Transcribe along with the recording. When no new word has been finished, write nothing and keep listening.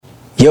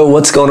Yo,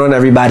 what's going on,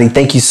 everybody?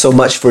 Thank you so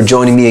much for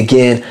joining me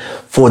again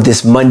for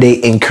this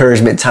Monday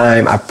encouragement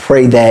time. I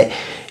pray that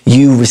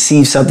you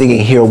receive something and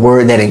hear a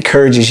word that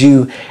encourages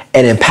you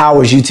and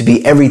empowers you to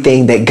be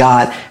everything that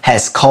God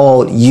has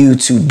called you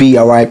to be,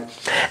 all right?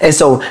 And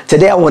so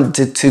today I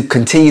wanted to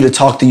continue to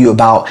talk to you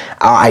about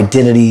our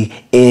identity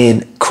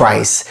in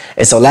Christ.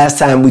 And so last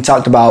time we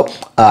talked about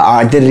our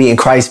identity in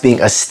Christ being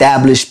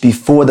established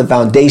before the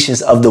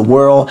foundations of the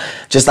world,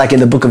 just like in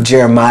the book of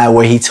Jeremiah,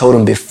 where he told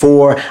him,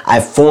 before I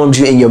formed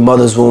you in your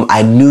mother's womb,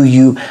 I knew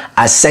you,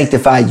 I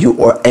sanctified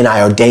you, and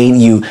I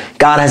ordained you.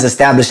 God has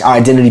established our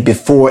identity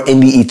before in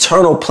the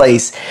eternal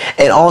place,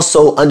 and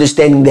also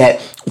understanding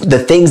that the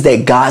things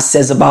that God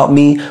says about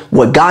me,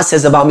 what God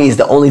says about me is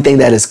the only thing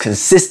that is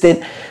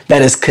consistent,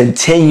 that is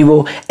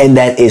continual, and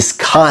that is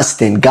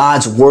constant.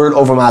 God's word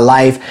over my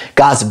life,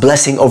 God's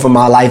blessing over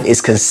my life is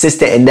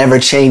consistent and never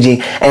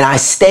changing. And I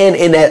stand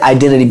in that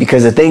identity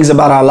because the things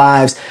about our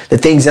lives, the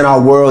things in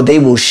our world, they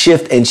will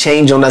shift and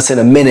change on us in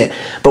a minute.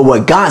 But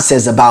what God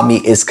says about me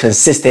is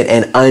consistent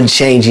and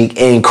unchanging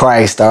in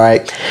Christ. All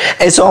right.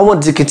 And so I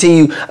wanted to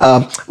continue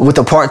with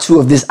the part 2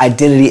 of this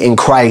identity in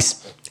Christ.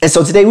 And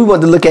so today we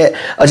want to look at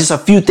just a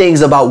few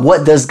things about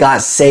what does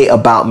God say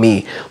about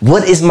me?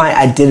 What is my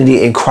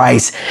identity in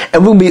Christ?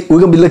 And we're going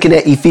to be looking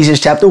at Ephesians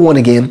chapter 1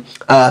 again,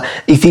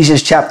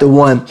 Ephesians chapter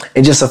 1,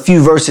 and just a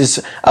few verses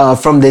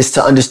from this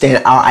to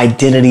understand our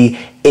identity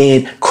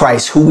in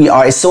Christ, who we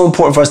are. It's so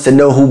important for us to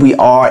know who we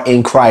are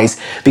in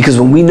Christ, because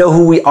when we know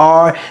who we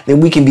are,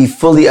 then we can be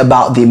fully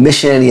about the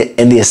mission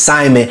and the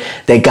assignment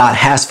that God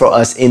has for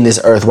us in this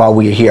earth while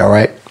we are here, all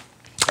right?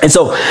 And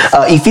so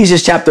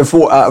Ephesians chapter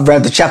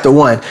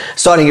 1,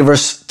 starting in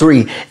verse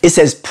 3, it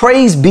says,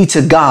 "Praise be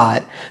to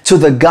God, to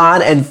the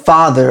God and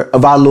Father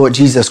of our Lord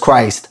Jesus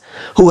Christ,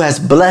 who has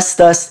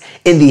blessed us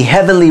in the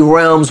heavenly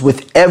realms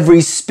with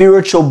every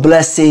spiritual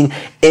blessing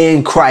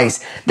in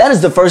Christ." That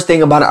is the first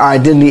thing about our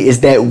identity, is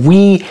that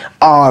we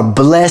are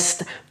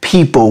blessed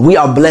people. We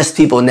are blessed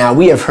people. Now,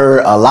 we have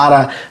heard a lot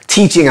of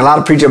teaching, a lot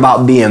of preaching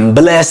about being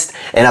blessed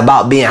and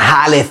about being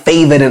highly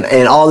favored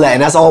and all that.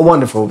 And that's all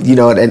wonderful, you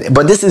know,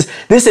 but this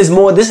is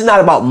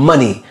not about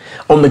money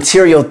or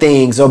material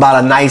things or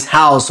about a nice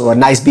house or a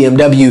nice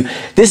BMW.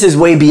 This is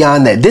way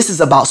beyond that. This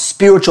is about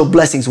spiritual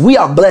blessings. We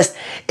are blessed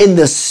in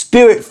the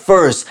spirit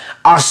first.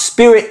 Our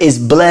spirit is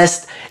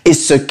blessed,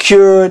 is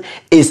secured,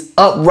 is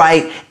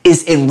upright,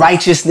 is in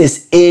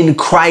righteousness in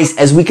Christ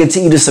as we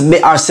continue to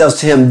submit ourselves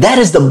to him. That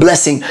is the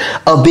blessing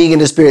of being in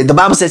the spirit. The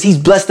Bible says he's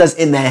blessed us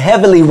in the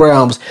heavenly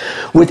realms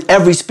with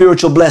every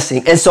spiritual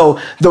blessing. And so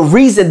the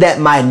reason that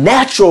my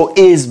natural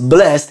is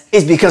blessed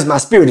is because my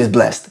spirit is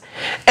blessed.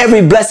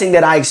 Every blessing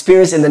that I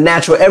experience in the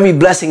natural, every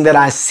blessing that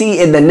I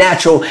see in the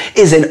natural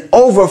is an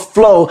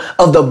overflow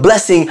of the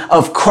blessing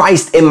of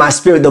Christ in my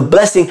spirit, the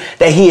blessing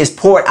that he has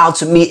poured out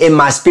to me in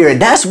my spirit.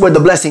 That's where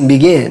the blessing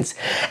begins.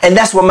 And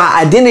that's where my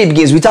identity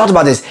begins. We talked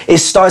about this. It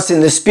starts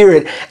in the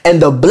spirit, and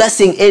the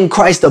blessing in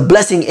Christ, the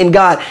blessing in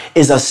God,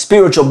 is a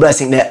spiritual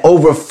blessing that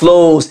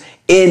overflows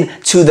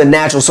into the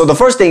natural. So the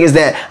first thing is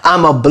that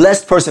I'm a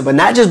blessed person, but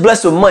not just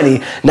blessed with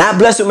money, not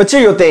blessed with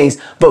material things,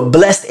 but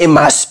blessed in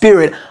my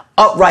spirit,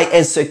 upright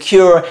and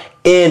secure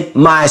in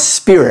my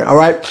spirit. All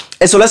right.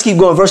 And so let's keep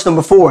going. Verse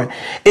number 4.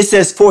 It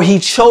says, "For he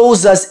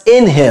chose us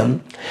in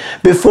him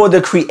before the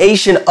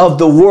creation of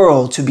the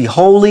world to be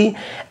holy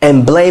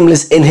and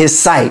blameless in his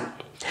sight."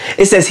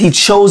 It says he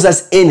chose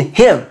us in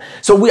him.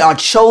 So we are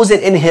chosen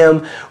in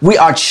him. We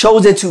are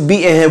chosen to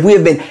be in him. We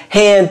have been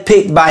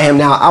handpicked by him.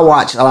 Now, I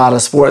watch a lot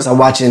of sports. I'm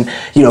watching,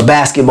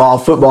 basketball,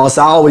 football.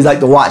 So I always like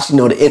to watch, the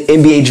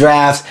NBA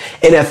drafts,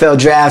 NFL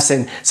drafts.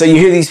 And so you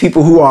hear these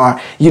people who are,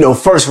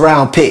 first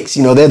round picks.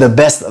 They're the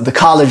best of the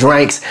college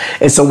ranks.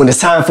 And so when it's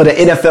time for the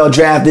NFL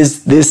draft,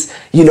 this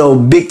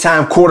big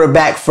time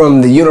quarterback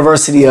from the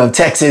University of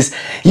Texas,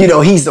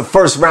 he's the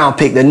first round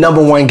pick, the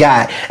number one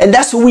guy. And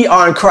that's who we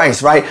are in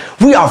Christ, right?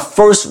 We are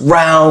first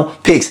round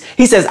picks.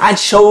 He says, I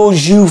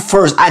chose you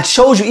first. I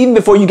chose you even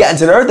before you got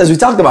into the earth, as we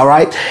talked about,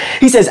 right?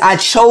 He says, I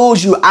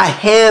chose you. I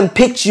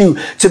handpicked you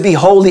to be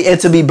holy and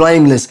to be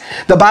blameless.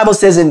 The Bible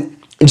says in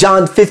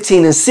John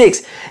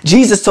 15:6,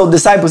 Jesus told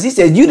disciples, he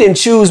said, you didn't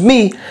choose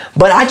me,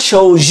 but I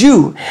chose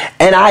you,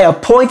 and I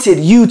appointed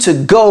you to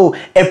go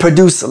and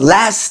produce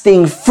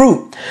lasting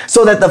fruit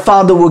so that the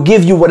Father will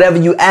give you whatever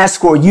you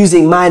ask for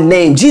using my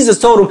name. Jesus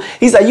told him,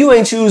 he's like, you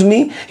ain't choose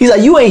me. He's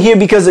like, you ain't here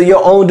because of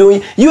your own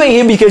doing. You ain't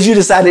here because you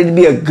decided it'd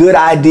be a good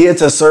idea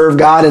to serve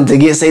God and to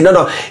get saved.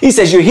 No. He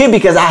says, you're here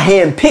because I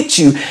handpicked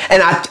you,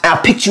 and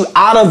I picked you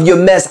out of your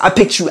mess. I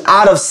picked you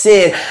out of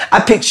sin. I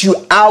picked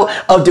you out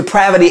of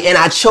depravity, and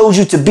I chose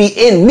you to be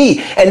in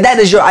me. And that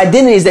is your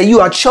identity, is that you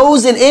are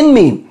chosen in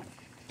me.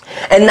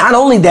 And not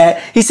only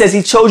that, he says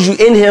he chose you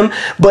in him,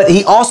 but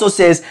he also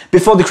says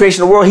before the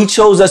creation of the world, he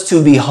chose us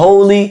to be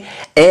holy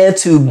and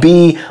to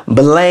be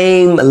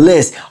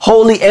blameless.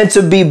 Holy and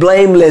to be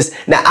blameless.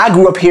 Now, I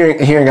grew up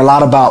hearing a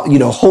lot about,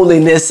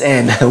 holiness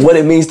and what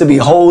it means to be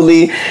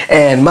holy.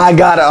 And my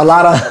God, a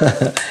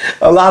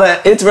lot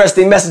of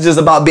interesting messages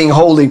about being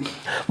holy.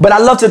 But I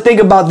love to think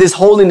about this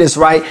holiness,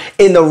 right?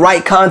 In the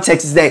right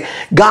context is that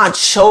God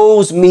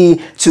chose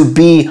me to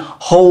be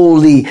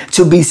holy,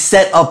 to be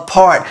set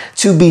apart,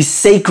 to be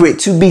sacred,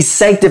 to be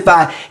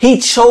sanctified. He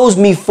chose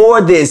me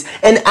for this.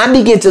 And I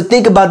begin to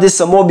think about this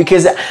some more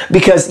because,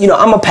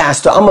 I'm a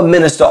pastor, I'm a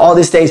minister, all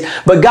these things,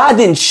 but God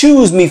didn't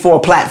choose me for a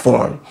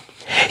platform.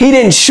 He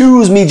didn't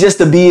choose me just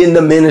to be in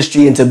the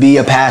ministry and to be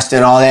a pastor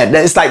and all that.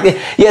 It's like,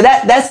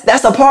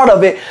 that's a part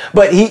of it.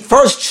 But he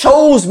first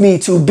chose me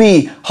to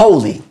be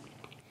holy.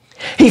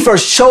 He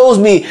first chose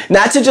me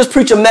not to just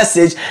preach a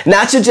message,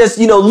 not to just,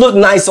 look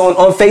nice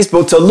on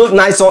Facebook, to look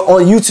nice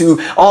on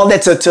YouTube, all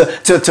that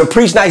to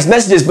preach nice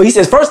messages. But he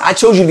says, first, I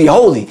chose you to be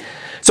holy.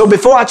 So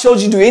before I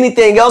chose you to do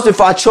anything else,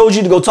 before I chose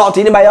you to go talk to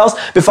anybody else,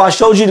 before I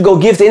chose you to go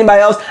give to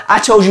anybody else, I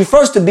chose you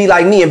first to be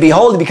like me and be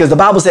holy, because the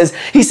Bible says,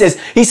 he says,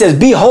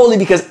 be holy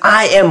because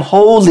I am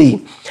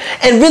holy.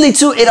 And really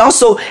too, it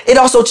also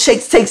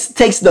takes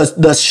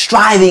the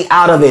striving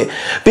out of it.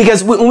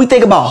 Because when we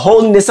think about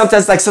holiness,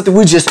 sometimes it's like something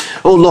we just,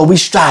 oh Lord, we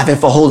striving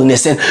for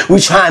holiness and we're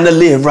trying to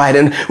live right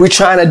and we're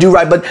trying to do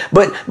right.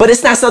 But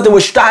it's not something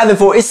we're striving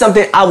for. It's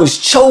something I was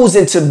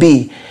chosen to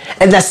be.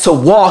 And that's to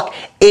walk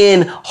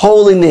in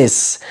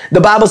holiness.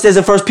 The Bible says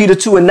in 1 Peter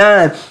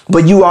 2:9,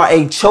 but you are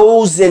a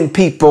chosen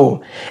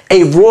people,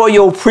 a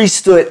royal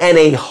priesthood, and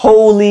a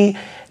holy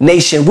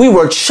nation. We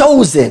were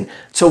chosen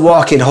to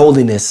walk in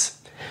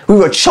holiness. We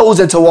were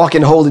chosen to walk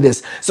in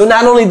holiness. So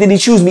not only did he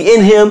choose me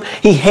in him,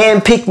 he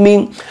handpicked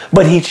me,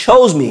 but he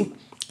chose me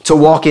to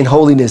walk in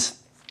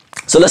holiness.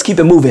 So let's keep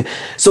it moving.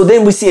 So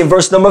then we see in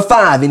verse number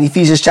 5 in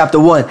Ephesians chapter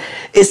 1,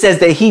 it says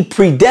that he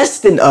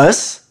predestined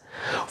us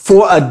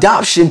for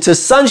adoption to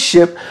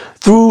sonship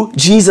through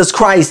Jesus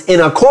Christ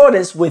in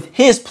accordance with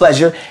his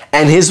pleasure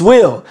and his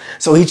will.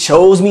 So he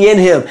chose me in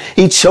him.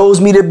 He chose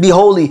me to be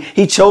holy.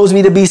 He chose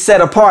me to be set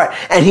apart.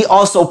 And he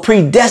also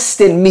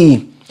predestined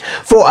me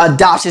for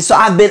adoption. So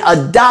I've been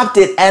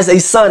adopted as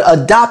a son,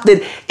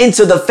 adopted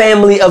into the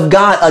family of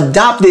God,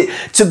 adopted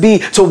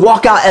to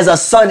walk out as a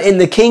son in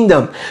the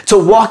kingdom, to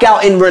walk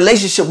out in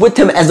relationship with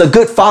him as a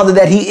good father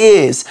that he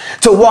is,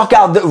 to walk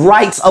out the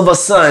rights of a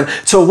son,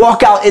 to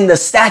walk out in the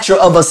stature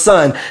of a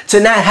son, to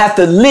not have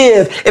to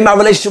live in my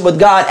relationship with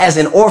God as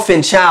an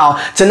orphan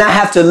child, to not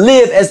have to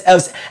live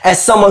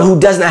as someone who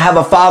does not have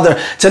a father,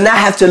 to not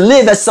have to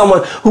live as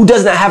someone who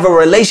does not have a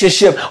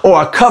relationship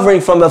or a covering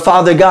from the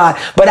Father God,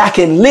 but I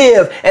can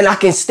live and I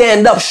can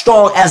stand up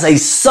strong as a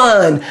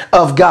son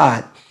of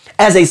God.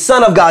 As a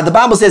son of God. The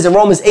Bible says in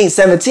Romans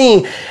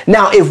 8:17,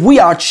 now if we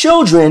are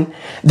children,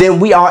 then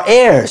we are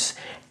heirs,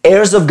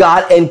 heirs of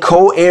God and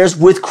co-heirs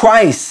with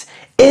Christ.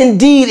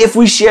 Indeed, if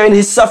we share in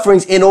his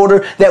sufferings in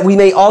order that we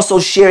may also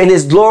share in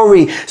his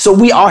glory. So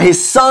we are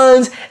his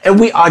sons and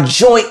we are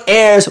joint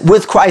heirs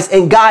with Christ.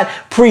 And God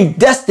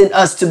predestined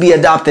us to be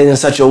adopted in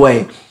such a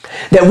way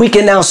that we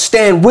can now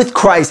stand with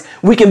Christ.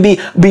 We can be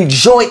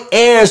joint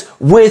heirs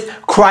with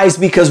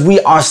Christ because we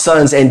are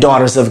sons and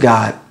daughters of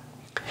God.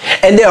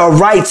 And there are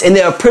rights and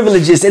there are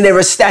privileges and there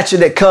is stature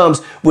that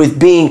comes with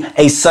being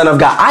a son of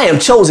God. I am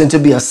chosen to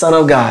be a son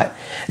of God.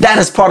 That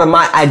is part of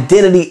my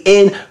identity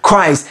in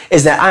Christ,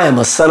 is that I am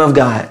a son of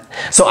God.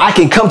 So I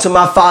can come to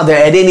my Father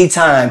at any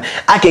time.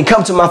 I can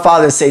come to my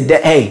Father and say,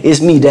 hey,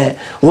 it's me, Dad.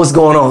 What's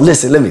going on?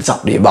 Listen, let me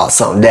talk to you about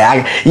something,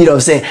 Dad. You know what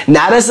I'm saying?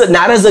 Not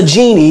as a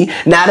genie,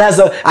 not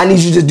as I need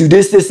you to do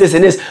this,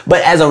 and this,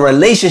 but as a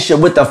relationship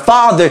with the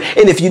Father.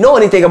 And if you know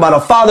anything about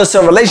a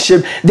father-son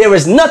relationship, there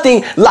is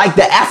nothing like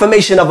the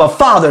affirmation of a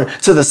father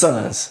to the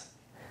sons.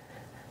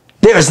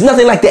 There is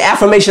nothing like the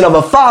affirmation of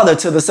a father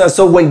to the son.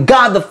 So when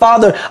God the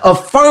Father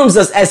affirms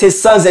us as his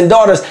sons and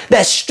daughters,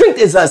 that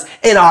strengthens us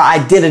in our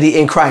identity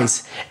in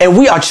Christ. And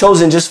we are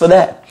chosen just for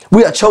that.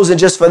 We are chosen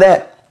just for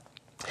that.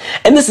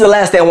 And this is the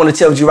last thing I want to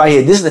tell you right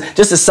here. This is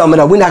just to sum it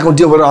up. We're not going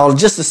to deal with it all.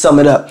 Just to sum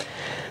it up.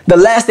 The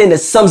last thing that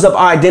sums up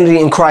our identity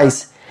in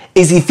Christ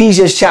is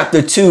Ephesians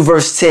chapter 2,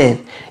 verse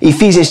 10.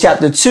 Ephesians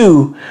chapter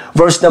 2,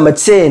 verse number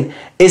 10.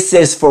 It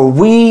says, for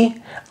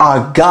we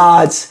are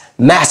God's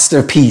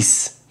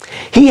masterpiece.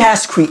 He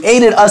has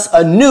created us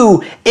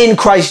anew in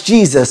Christ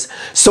Jesus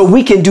so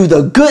we can do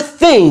the good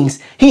things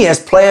he has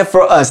planned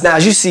for us. Now,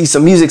 as you see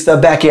some music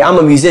stuff back here, I'm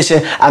a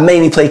musician. I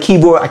mainly play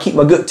keyboard. I keep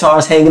my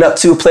guitars hanging up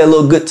too, play a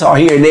little guitar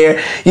here and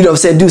there, you know what I'm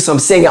saying, do some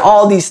singing,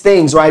 all these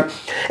things, right?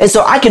 And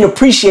so I can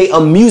appreciate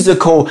a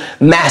musical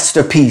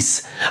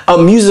masterpiece. A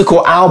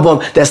musical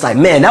album that's like,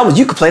 man,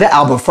 you could play that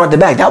album front to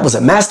back. That was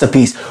a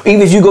masterpiece.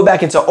 Even if you go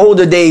back into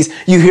older days,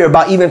 you hear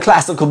about even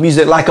classical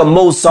music like a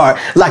Mozart,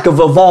 like a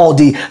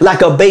Vivaldi,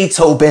 like a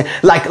Beethoven,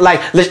 like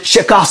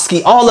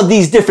Tchaikovsky, all of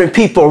these different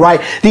people,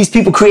 right? These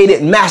people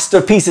created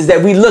masterpieces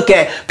that we look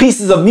at,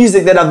 pieces of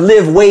music that have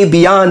lived way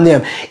beyond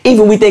them.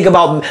 Even we think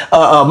about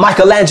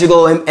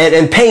Michelangelo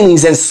and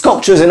paintings and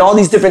sculptures and all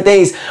these different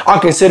things are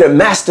considered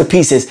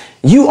masterpieces.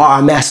 You are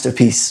a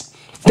masterpiece.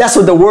 That's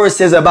what the word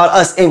says about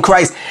us in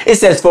Christ. It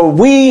says, for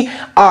we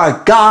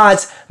are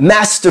God's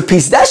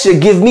masterpiece. That should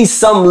give me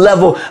some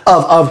level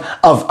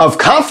of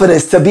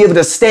confidence to be able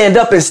to stand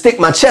up and stick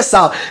my chest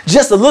out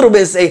just a little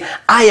bit and say,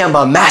 I am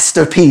a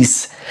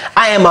masterpiece.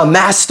 I am a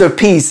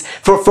masterpiece.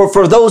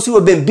 For those who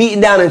have been beaten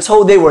down and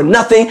told they were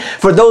nothing,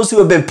 for those who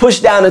have been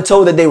pushed down and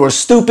told that they were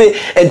stupid,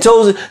 and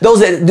those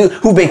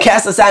who've been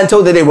cast aside and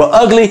told that they were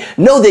ugly,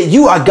 know that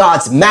you are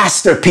God's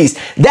masterpiece.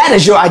 That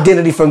is your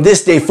identity from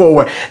this day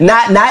forward.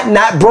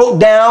 Not broke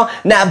down,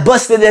 not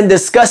busted and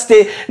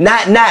disgusted,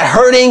 not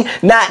hurting,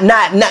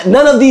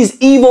 none of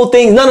these evil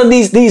things, none of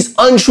these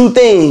untrue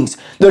things.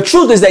 The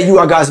truth is that you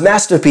are God's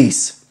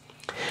masterpiece.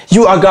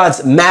 You are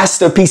God's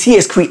masterpiece. He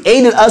has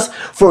created us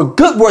for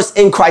good works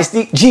in Christ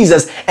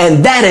Jesus,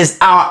 and that is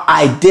our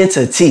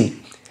identity.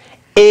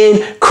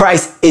 In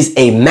Christ is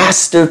a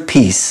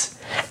masterpiece,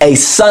 a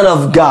son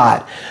of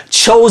God,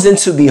 chosen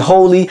to be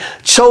holy,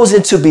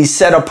 chosen to be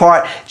set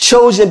apart,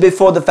 chosen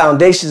before the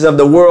foundations of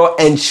the world,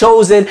 and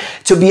chosen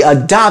to be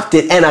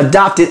adopted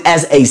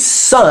as a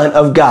son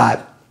of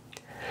God.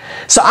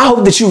 So I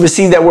hope that you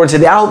receive that word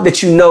today. I hope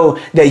that you know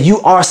that you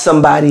are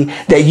somebody,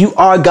 that you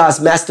are God's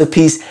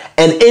masterpiece.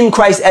 And in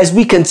Christ, as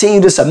we continue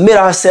to submit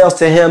ourselves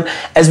to him,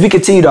 as we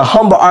continue to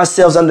humble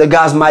ourselves under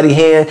God's mighty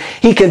hand,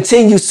 he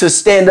continues to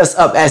stand us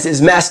up as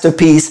his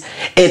masterpiece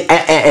in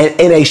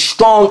a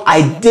strong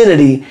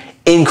identity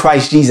in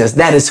Christ Jesus.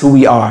 That is who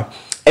we are.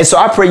 And so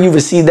I pray you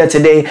receive that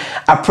today.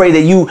 I pray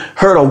that you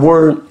heard a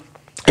word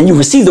and you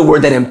received the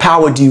word that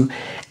empowered you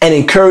and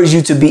encourage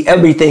you to be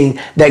everything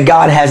that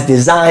God has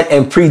designed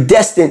and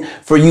predestined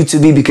for you to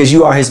be, because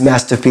you are his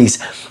masterpiece.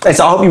 And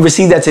so I hope you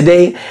receive that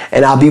today,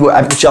 and I'll be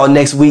with y'all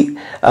next week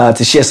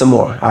to share some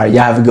more. All right,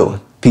 y'all have a good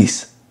one.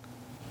 Peace.